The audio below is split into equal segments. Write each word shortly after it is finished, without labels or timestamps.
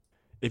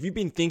if you've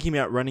been thinking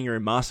about running your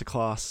own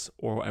masterclass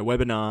or a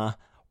webinar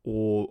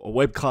or a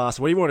web class,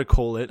 whatever you want to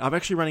call it, I'm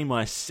actually running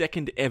my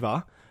second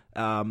ever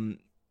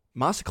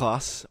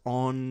masterclass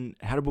on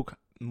how to book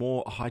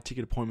more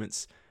high-ticket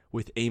appointments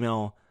with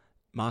email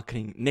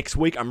marketing. Next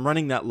week, I'm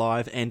running that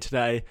live, and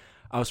today,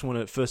 I just want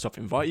to first off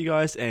invite you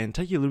guys and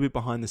take you a little bit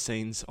behind the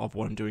scenes of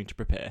what I'm doing to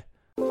prepare.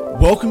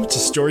 Welcome to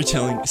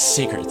Storytelling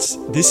Secrets.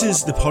 This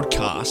is the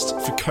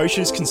podcast for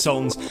coaches,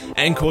 consultants,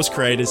 and course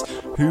creators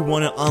who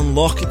want to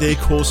unlock their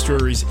core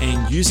stories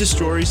and use the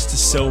stories to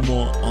sell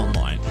more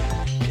online.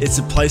 It's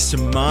a place to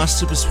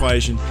master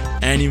persuasion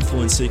and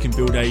influence so you can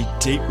build a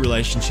deep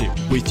relationship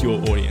with your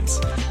audience.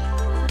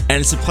 And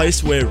it's a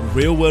place where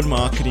real-world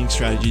marketing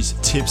strategies,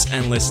 tips,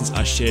 and lessons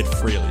are shared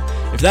freely.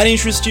 If that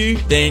interests you,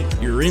 then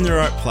you're in the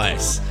right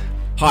place.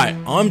 Hi,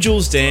 I'm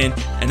Jules Dan,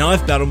 and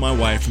I've battled my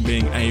way from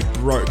being a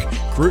broke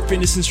group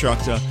fitness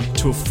instructor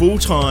to a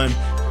full-time,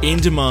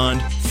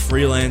 in-demand,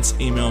 freelance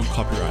email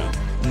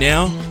copywriter.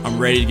 Now, I'm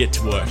ready to get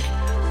to work.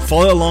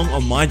 Follow along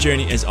on my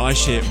journey as I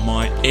share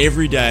my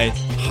everyday,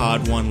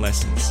 hard-won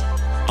lessons.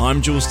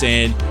 I'm Jules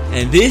Dan,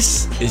 and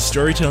this is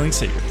Storytelling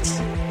Secrets.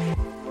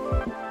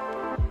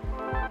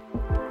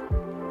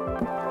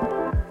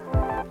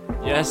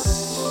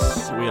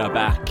 Yes, we are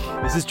back.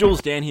 This is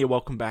Jules Dan here.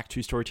 Welcome back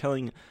to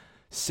Storytelling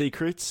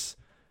Secrets.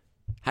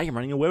 Hey, I'm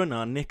running a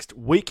webinar next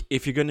week.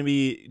 If you're going to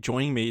be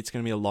joining me, it's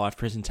going to be a live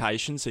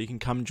presentation, so you can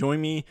come join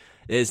me.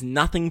 There's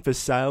nothing for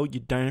sale. You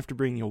don't have to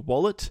bring your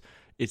wallet.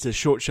 It's a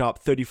short,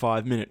 sharp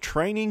 35-minute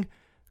training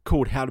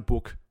called How to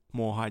Book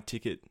More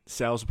High-Ticket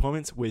Sales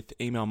Appointments with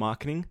Email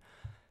Marketing.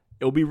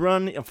 It'll be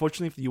run,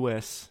 unfortunately for the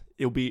US,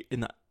 it'll be in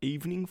the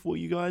evening for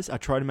you guys. I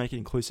try to make it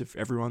inclusive for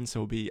everyone,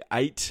 so it'll be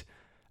 8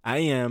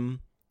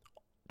 a.m.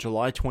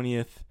 July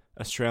 20th,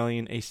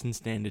 Australian Eastern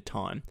Standard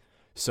Time.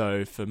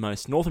 So for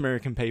most North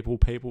American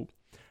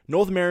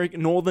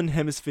Northern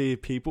Hemisphere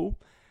people,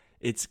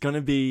 it's going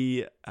to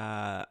be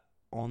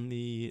on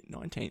the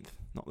 19th,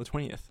 not the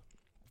 20th.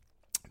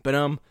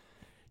 But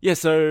yeah,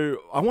 so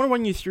I want to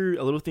run you through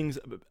a little things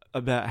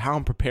about how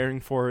I'm preparing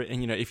for it.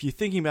 And, if you're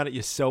thinking about it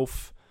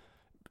yourself,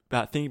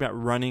 thinking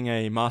about running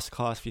a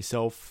masterclass for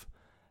yourself,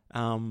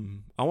 I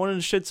wanted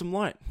to shed some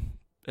light,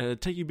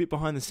 take you a bit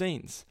behind the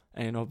scenes,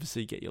 and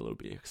obviously get you a little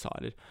bit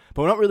excited.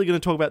 But we're not really going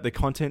to talk about the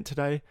content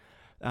today.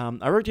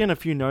 I wrote down a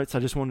few notes I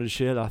just wanted to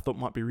share that I thought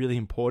might be really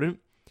important.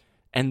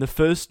 And the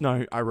first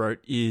note I wrote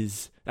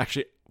is,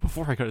 actually,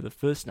 before I go to the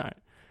first note,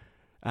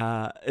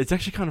 it's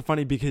actually kind of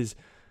funny because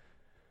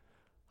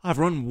I've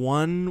run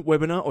one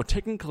webinar, or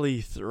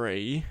technically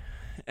 3,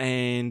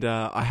 and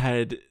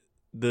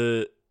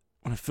when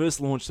I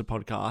first launched the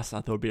podcast, I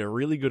thought it'd be a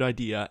really good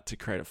idea to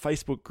create a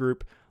Facebook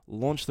group,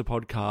 launch the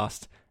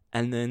podcast,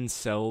 and then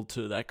sell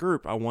to that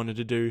group. I wanted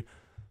to do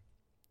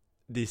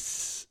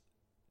this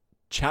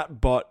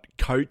chatbot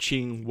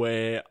coaching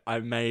where I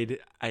made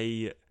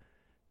a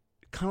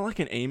kind of like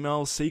an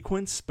email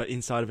sequence, but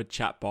inside of a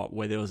chatbot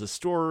where there was a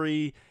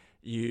story,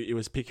 it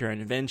was pick your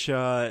own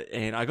adventure,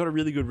 and I got a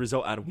really good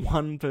result out of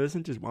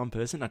just one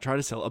person. I tried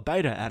to sell a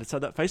beta outside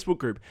that Facebook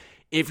group.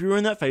 If you're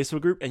in that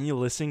Facebook group and you're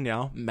listening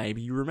now,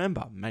 maybe you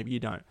remember, maybe you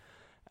don't.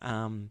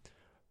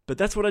 But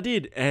that's what I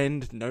did,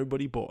 and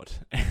nobody bought.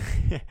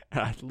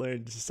 I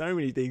learned so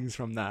many things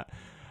from that,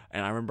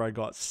 and I remember I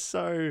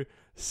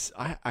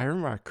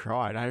remember I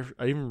cried. I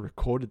even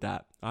recorded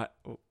that.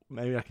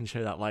 Maybe I can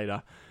share that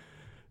later.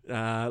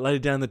 Later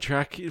down the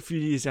track, a few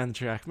years down the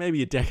track,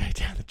 maybe a decade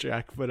down the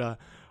track. But I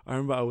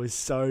remember I was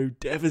so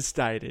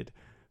devastated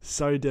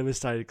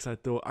because I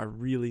thought I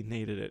really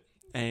needed it.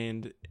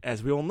 And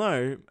as we all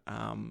know,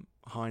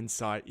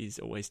 hindsight is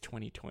always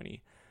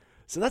 20/20.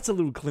 So that's a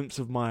little glimpse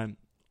of my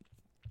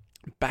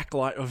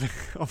backlight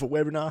of a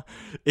webinar.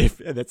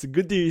 And that's the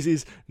good news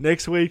is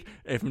next week,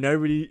 if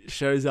nobody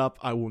shows up,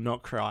 I will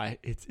not cry.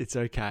 It's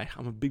okay.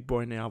 I'm a big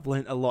boy now. I've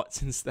learned a lot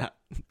since that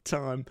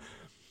time.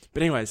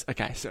 But anyways,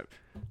 okay, so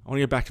I want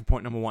to go back to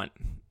point number 1.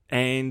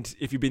 And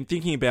if you've been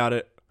thinking about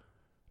it,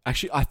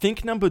 actually, I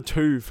think number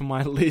 2 for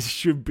my list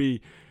should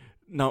be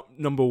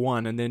number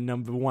 1, and then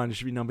number 1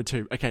 should be number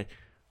 2. Okay,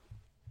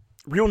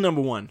 real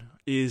number 1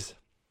 is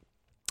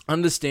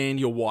understand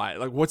your why.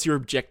 Like, what's your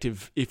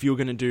objective if you're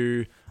going to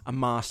do a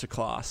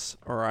masterclass,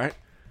 all right?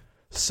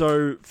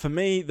 So for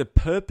me, the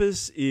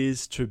purpose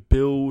is to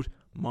build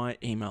my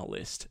email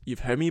list. You've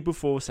heard me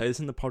before say this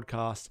in the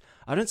podcast.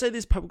 I don't say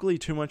this publicly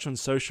too much on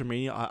social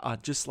media. I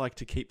just like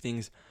to keep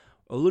things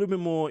a little bit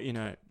more,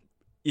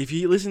 if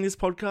you listen to this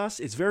podcast,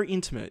 it's very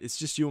intimate. It's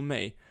just you and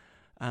me.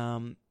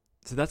 So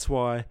that's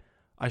why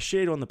I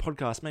shared on the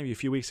podcast maybe a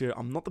few weeks ago,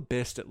 I'm not the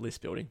best at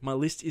list building. My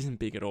list isn't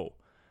big at all.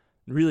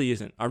 It really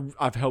isn't.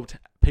 I've helped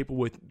people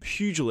with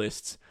huge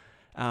lists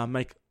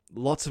make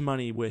lots of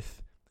money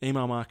with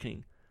email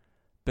marketing.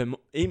 But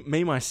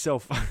me,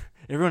 myself,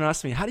 everyone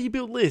asks me, how do you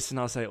build lists? And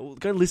I'll say,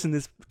 go listen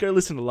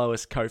to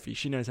Lois Kofi.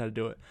 She knows how to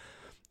do it.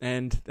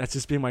 And that's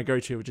just been my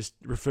go-to. I just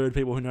refer to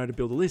people who know to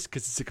build a list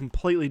because it's a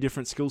completely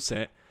different skill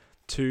set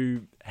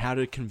to how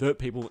to convert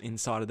people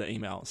inside of the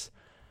emails.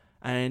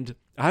 And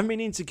I haven't been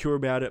insecure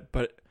about it,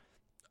 but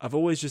I've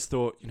always just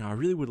thought, I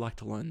really would like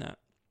to learn that.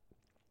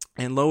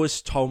 And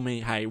Lois told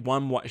me, hey,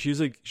 she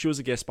was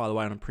a guest, by the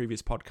way, on a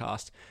previous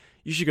podcast.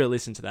 You should go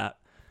listen to that.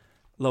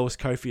 Lois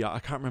Kofi, I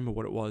can't remember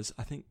what it was.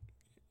 I think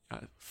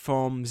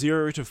from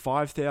 0 to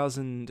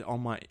 5,000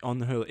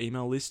 on her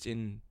email list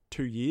in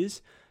 2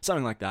 years,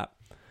 something like that.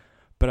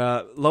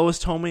 But Lois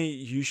told me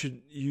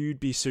you'd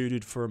be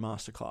suited for a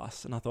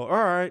masterclass, and I thought,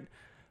 all right,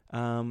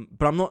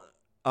 but I'm not.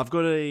 I've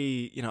got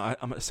I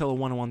sell a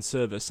one-on-one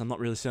service. I'm not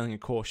really selling a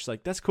course. She's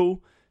like, that's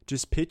cool.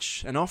 Just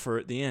pitch an offer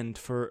at the end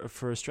for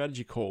a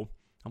strategy call.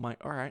 I'm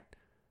like, all right.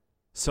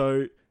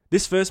 So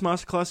this first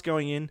masterclass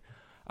going in,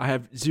 I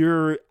have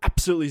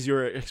absolutely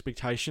zero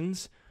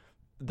expectations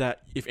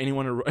that if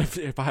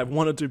I have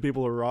 1 or 2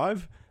 people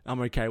arrive, I'm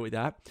okay with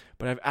that.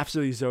 But I have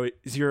absolutely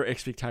zero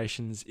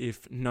expectations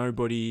if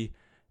nobody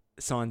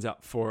signs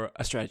up for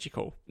a strategy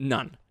call.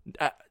 None.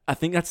 I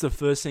think that's the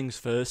first things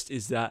first,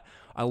 is that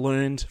I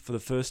learned the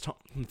first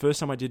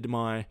time I did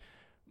my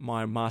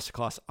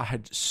masterclass, I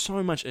had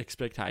so much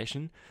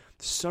expectation,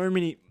 so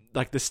many,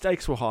 like the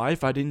stakes were high.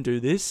 If I didn't do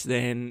this,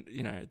 then,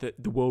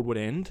 the world would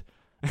end.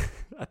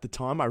 At the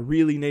time, I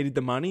really needed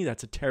the money.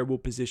 That's a terrible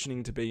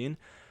positioning to be in.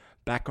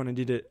 Back when I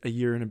did it a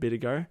year and a bit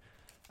ago.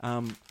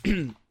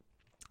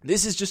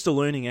 This is just a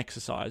learning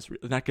exercise.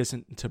 That goes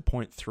into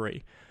point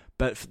 3.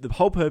 But the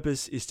whole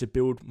purpose is to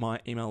build my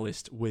email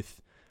list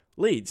with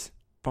leads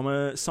from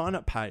a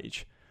sign-up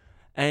page.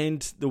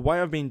 And the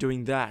way I've been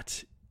doing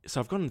that, so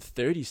I've gotten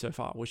 30 so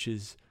far, which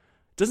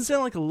doesn't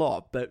sound like a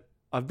lot, but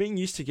I've been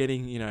used to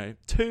getting,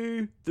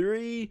 2,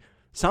 3,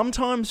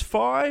 sometimes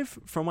 5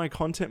 from my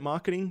content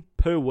marketing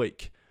per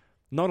week.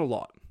 Not a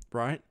lot,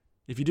 right?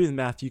 If you do the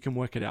math, you can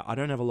work it out. I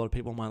don't have a lot of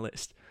people on my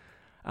list.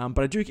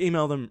 But I do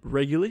email them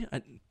regularly.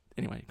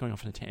 Anyway, going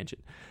off on a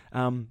tangent.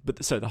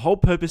 So the whole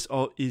purpose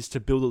is to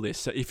build a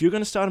list. So if you're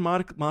going to start a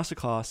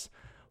masterclass,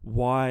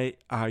 why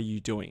are you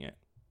doing it?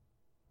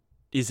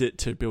 Is it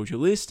to build your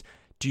list?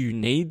 Do you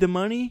need the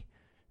money?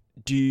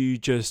 Do you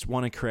just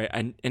want to create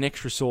an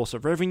extra source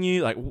of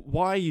revenue? Like,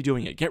 why are you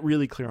doing it? Get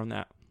really clear on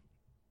that.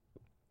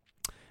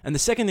 And the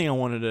second thing I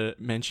wanted to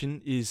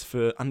mention is,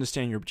 for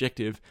understanding your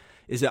objective,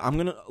 is that I'm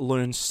going to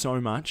learn so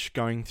much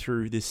going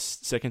through this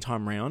second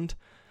time round,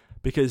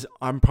 because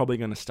I'm probably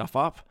going to stuff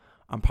up.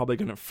 I'm probably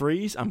going to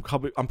freeze. I'm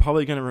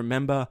probably going to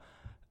remember,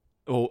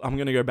 or I'm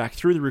going to go back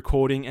through the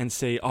recording and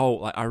see,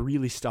 I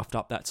really stuffed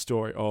up that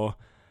story, or,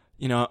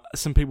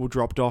 some people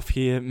dropped off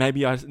here.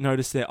 Maybe I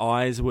noticed their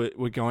eyes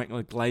were going,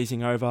 like,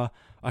 glazing over.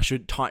 I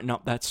should tighten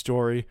up that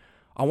story.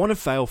 I want to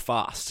fail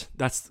fast.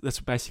 That's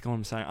basically what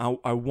I'm saying.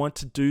 I want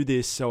to do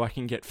this so I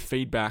can get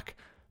feedback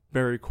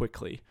very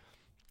quickly.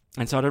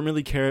 And so I don't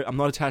really care. I'm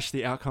not attached to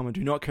the outcome. I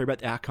do not care about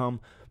the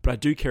outcome, but I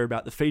do care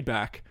about the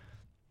feedback,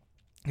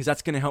 because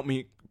that's going to help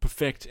me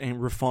perfect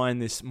and refine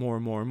this more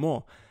and more and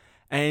more.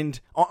 And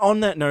on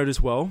that note as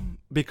well,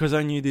 because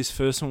I knew this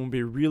first one would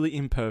be really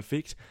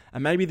imperfect,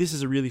 and maybe this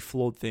is a really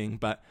flawed thing,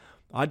 but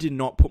I did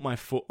not put my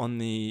foot on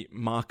the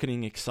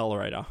marketing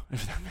accelerator,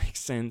 if that makes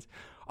sense.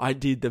 I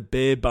did the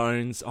bare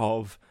bones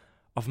of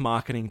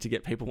marketing to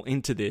get people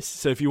into this.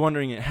 So if you're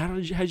wondering, how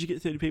did you get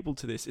 30 people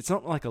to this? It's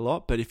not like a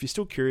lot, but if you're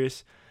still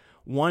curious,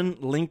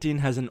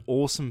 LinkedIn has an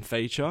awesome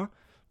feature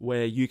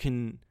where you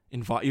can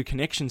invite your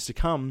connections to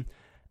come,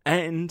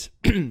 and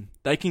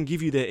they can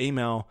give you their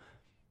email,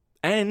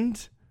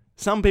 and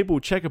some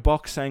people check a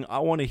box saying, I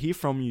want to hear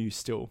from you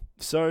still.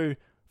 So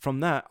from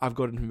that, I've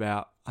gotten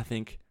about, I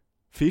think,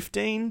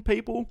 15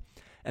 people,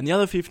 and the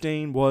other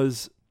 15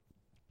 was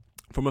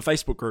from a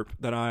Facebook group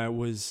that I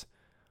was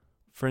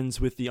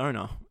friends with the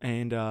owner,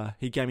 and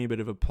he gave me a bit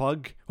of a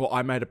plug. Well,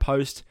 I made a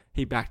post,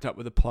 he backed up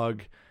with a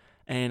plug,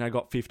 and I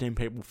got 15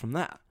 people from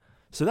that.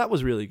 So that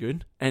was really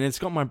good, and it's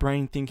got my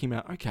brain thinking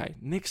about, okay,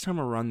 next time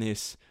I run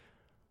this,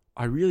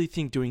 I really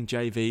think doing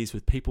JVs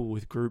with people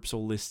with groups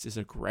or lists is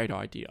a great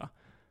idea,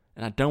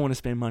 and I don't want to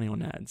spend money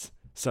on ads.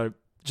 So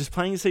just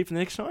planting the seed for the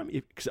next time,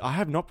 because I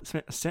have not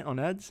spent a cent on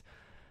ads.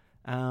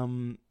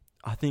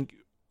 I think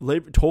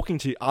talking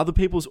to other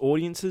people's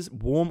audiences,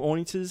 warm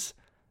audiences,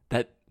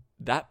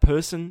 that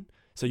person,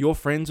 so you're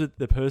friends with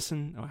the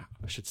person.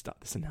 I should start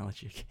this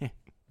analogy again.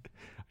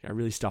 Okay, I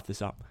really stuffed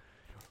this up.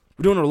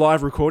 We're doing a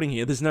live recording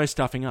here. There's no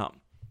stuffing up.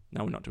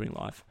 No, we're not doing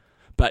live.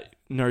 But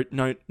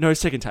no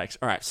second takes.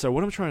 All right, so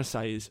what I'm trying to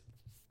say is,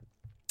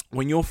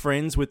 when you're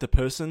friends with the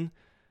person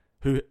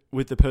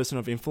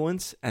of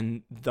influence,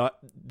 and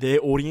their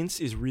audience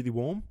is really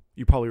warm,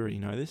 you probably already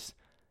know this,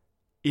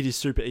 it is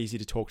super easy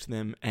to talk to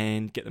them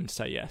and get them to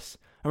say yes.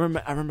 I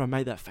remember I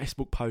made that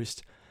Facebook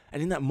post,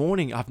 and in that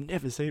morning, I've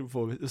never seen it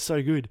before. It was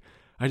so good.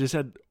 I just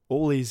had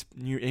all these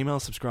new email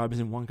subscribers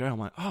in one go. I'm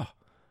like, well,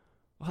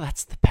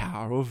 that's the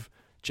power of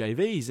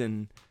JVs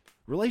and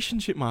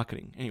relationship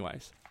marketing.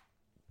 Anyways,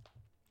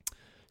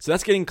 so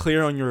that's getting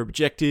clear on your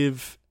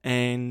objective,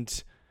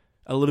 and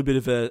a little bit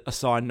of a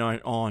side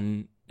note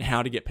on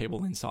how to get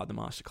people inside the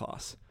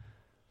masterclass.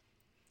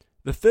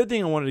 The third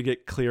thing I wanted to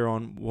get clear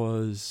on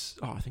was,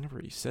 I think I've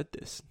already said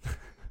this.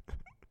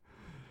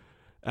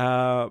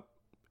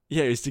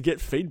 Is to get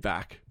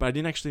feedback, but I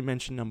didn't actually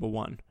mention number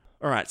one.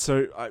 All right,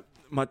 so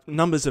my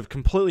numbers have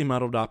completely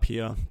muddled up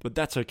here, but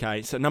that's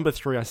okay. So number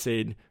 3, I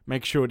said,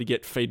 make sure to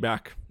get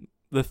feedback.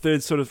 The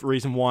third sort of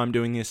reason why I'm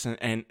doing this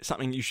and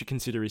something you should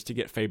consider is to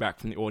get feedback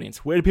from the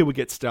audience. Where do people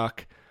get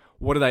stuck?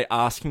 What are they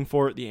asking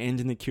for at the end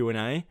in the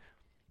Q&A?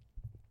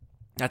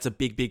 That's a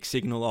big, big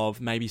signal of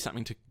maybe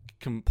something to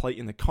complete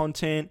in the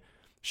content,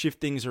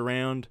 shift things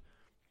around.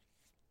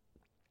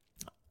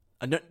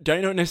 I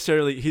don't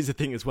necessarily, here's the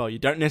thing as well, you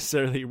don't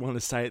necessarily want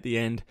to say at the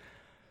end,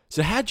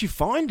 so how'd you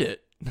find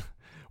it?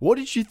 What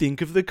did you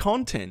think of the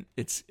content?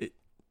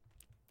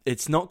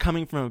 It's not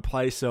coming from a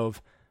place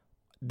of,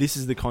 this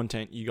is the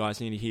content you guys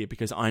need to hear,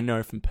 because I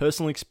know from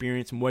personal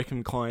experience and working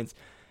with clients,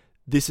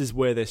 this is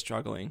where they're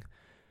struggling.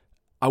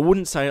 I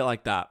wouldn't say it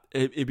like that.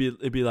 It'd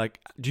be like,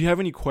 do you have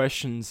any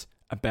questions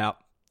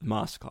about the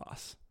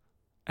masterclass?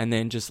 And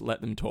then just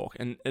let them talk.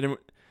 And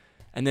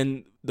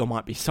then there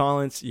might be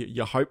silence.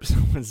 You hope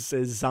someone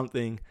says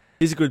something.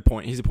 Here's a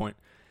point.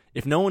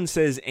 If no one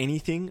says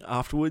anything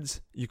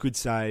afterwards, you could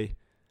say,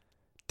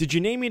 did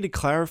you need me to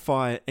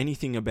clarify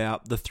anything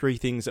about the 3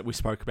 things that we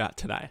spoke about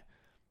today?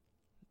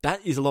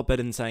 That is a lot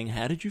better than saying,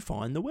 how did you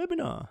find the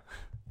webinar?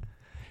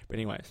 But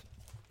anyways.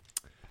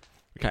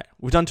 Okay,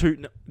 we've done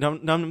 2.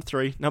 Number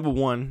 3. Number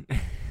 1.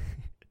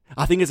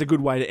 I think it's a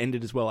good way to end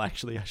it as well,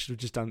 actually. I should have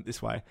just done it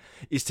this way.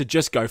 Is to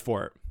just go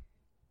for it.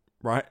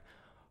 Right?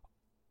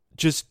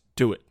 Just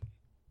do it.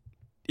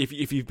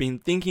 If you've been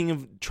thinking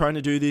of trying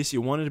to do this,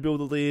 you wanted to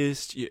build a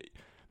list, you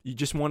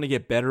just want to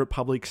get better at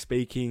public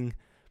speaking,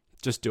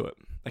 just do it.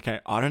 Okay,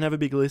 I don't have a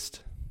big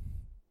list,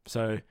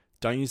 so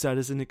don't use that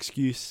as an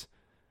excuse.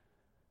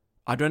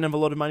 I don't have a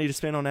lot of money to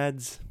spend on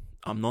ads.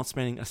 I'm not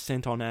spending a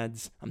cent on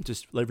ads. I'm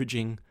just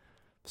leveraging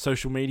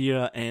social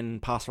media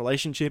and past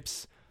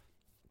relationships.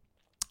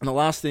 And the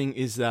last thing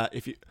is that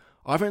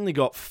I've only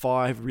got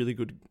 5 really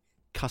good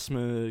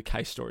customer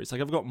case stories.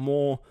 Like, I've got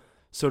more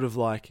sort of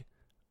like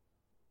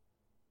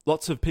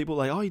lots of people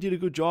like, oh, you did a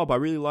good job. I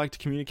really liked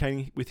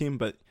communicating with him,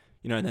 but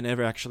they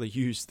never actually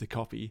used the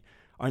copy.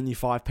 Only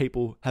 5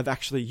 people have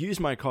actually used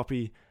my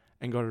copy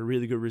and got a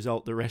really good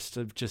result. The rest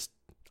have just,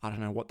 I don't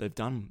know what they've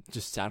done,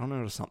 just sat on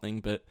it or something.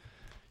 But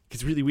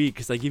it's really weird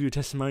because they give you a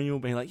testimonial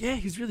being like, yeah,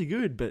 he's really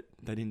good, but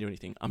they didn't do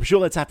anything. I'm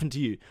sure that's happened to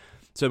you.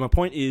 So my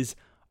point is,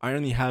 I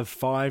only have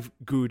 5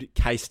 good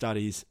case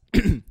studies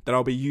that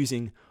I'll be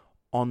using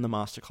on the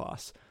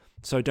masterclass.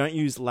 So don't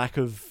use lack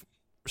of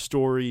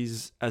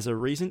stories as a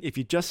reason. If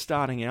you're just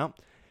starting out,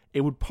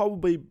 it would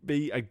probably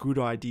be a good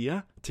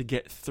idea to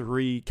get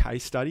 3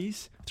 case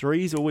studies.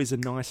 3 is always a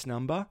nice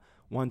number.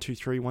 1, 2,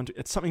 3, 1, 2.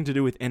 It's something to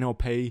do with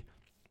NLP.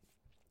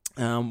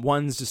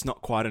 1's just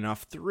not quite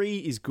enough. 3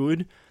 is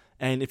good.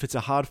 And if it's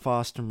a hard,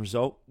 fast and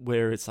result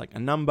where it's like a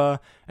number,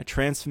 a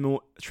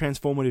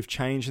transformative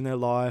change in their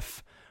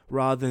life,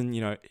 rather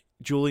than,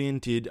 Julian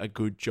did a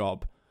good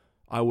job,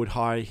 I would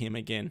hire him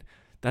again.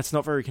 That's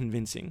not very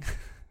convincing.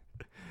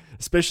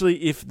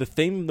 Especially if the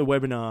theme of the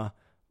webinar,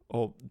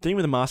 or theme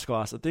of the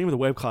masterclass, or theme of the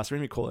web class,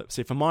 whatever you call it.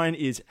 So for mine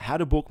is how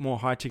to book more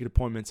high-ticket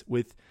appointments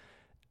with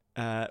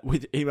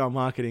email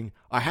marketing,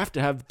 I have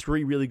to have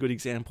 3 really good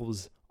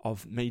examples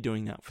of me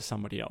doing that for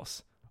somebody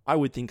else. I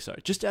would think so,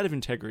 just out of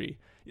integrity.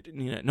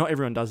 Not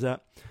everyone does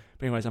that.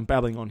 But anyways, I'm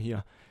babbling on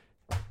here.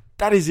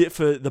 That is it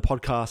for the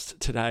podcast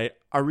today.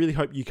 I really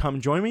hope you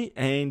come join me.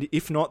 And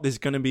if not, there's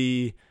going to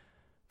be,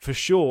 for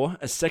sure,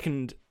 a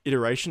second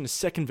iteration, a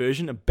second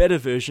version, a better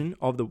version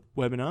of the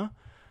webinar.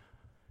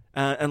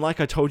 And like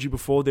I told you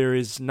before, there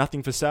is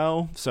nothing for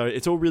sale. So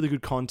it's all really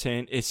good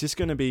content. It's just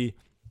going to be,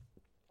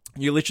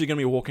 you're literally going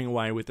to be walking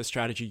away with a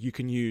strategy you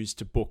can use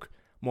to book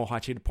more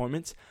high-ticket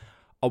appointments.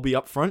 I'll be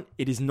upfront.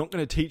 It is not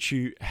going to teach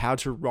you how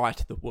to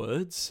write the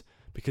words,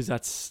 because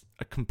that's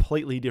a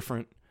completely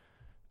different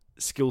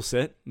skill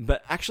set.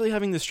 But actually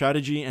having the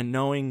strategy and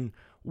knowing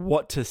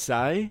what to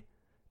say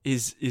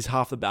is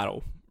half the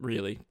battle,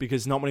 really.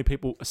 Because not many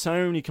people,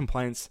 so many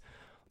complaints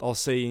I'll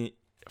see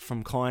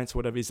from clients,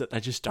 whatever, is that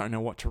they just don't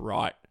know what to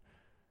write.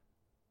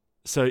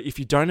 So if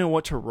you don't know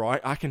what to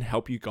write, I can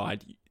help you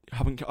guide.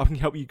 I can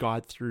help you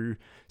guide through.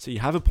 So you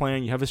have a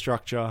plan, you have a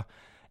structure,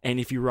 and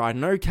if you write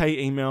an okay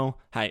email,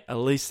 hey, at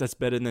least that's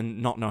better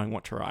than not knowing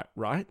what to write,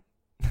 right?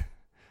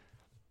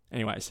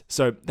 Anyways,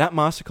 so that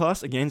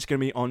masterclass, again, is going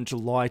to be on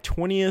July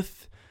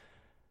 20th,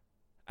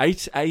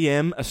 8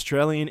 a.m.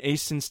 Australian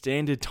Eastern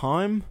Standard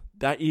Time.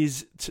 That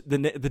is the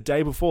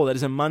day before. That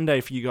is a Monday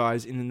for you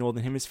guys in the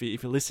Northern Hemisphere,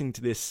 if you're listening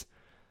to this.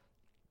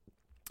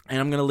 And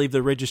I'm going to leave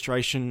the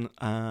registration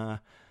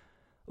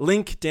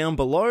link down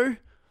below.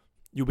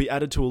 You'll be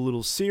added to a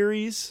little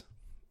series,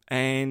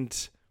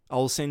 and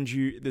I'll send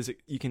you,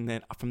 you can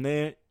then, from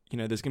there,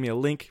 there's going to be a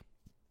link,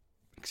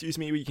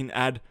 where you can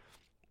add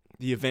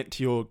the event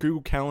to your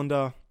Google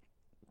Calendar,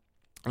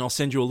 and I'll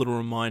send you a little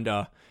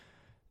reminder,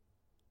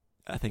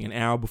 I think an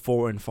hour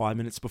before and 5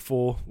 minutes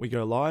before we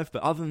go live.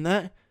 But other than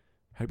that,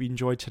 hope you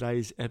enjoyed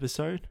today's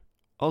episode.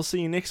 I'll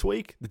see you next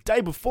week. The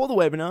day before the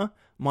webinar,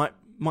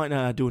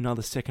 might do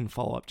another second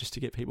follow-up just to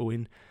get people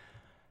in.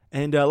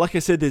 And like I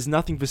said, there's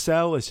nothing for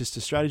sale. It's just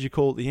a strategy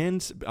call at the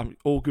end.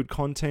 All good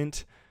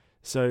content.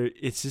 So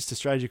it's just a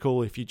strategy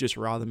call if you just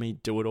rather me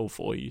do it all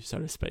for you, so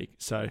to speak.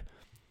 So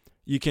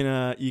you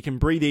can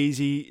breathe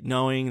easy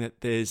knowing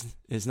that there's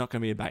not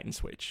going to be a bait and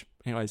switch.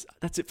 Anyways,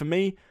 that's it for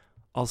me.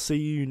 I'll see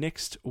you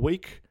next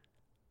week.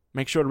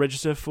 Make sure to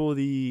register for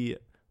the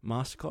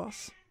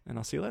masterclass, and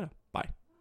I'll see you later. Bye.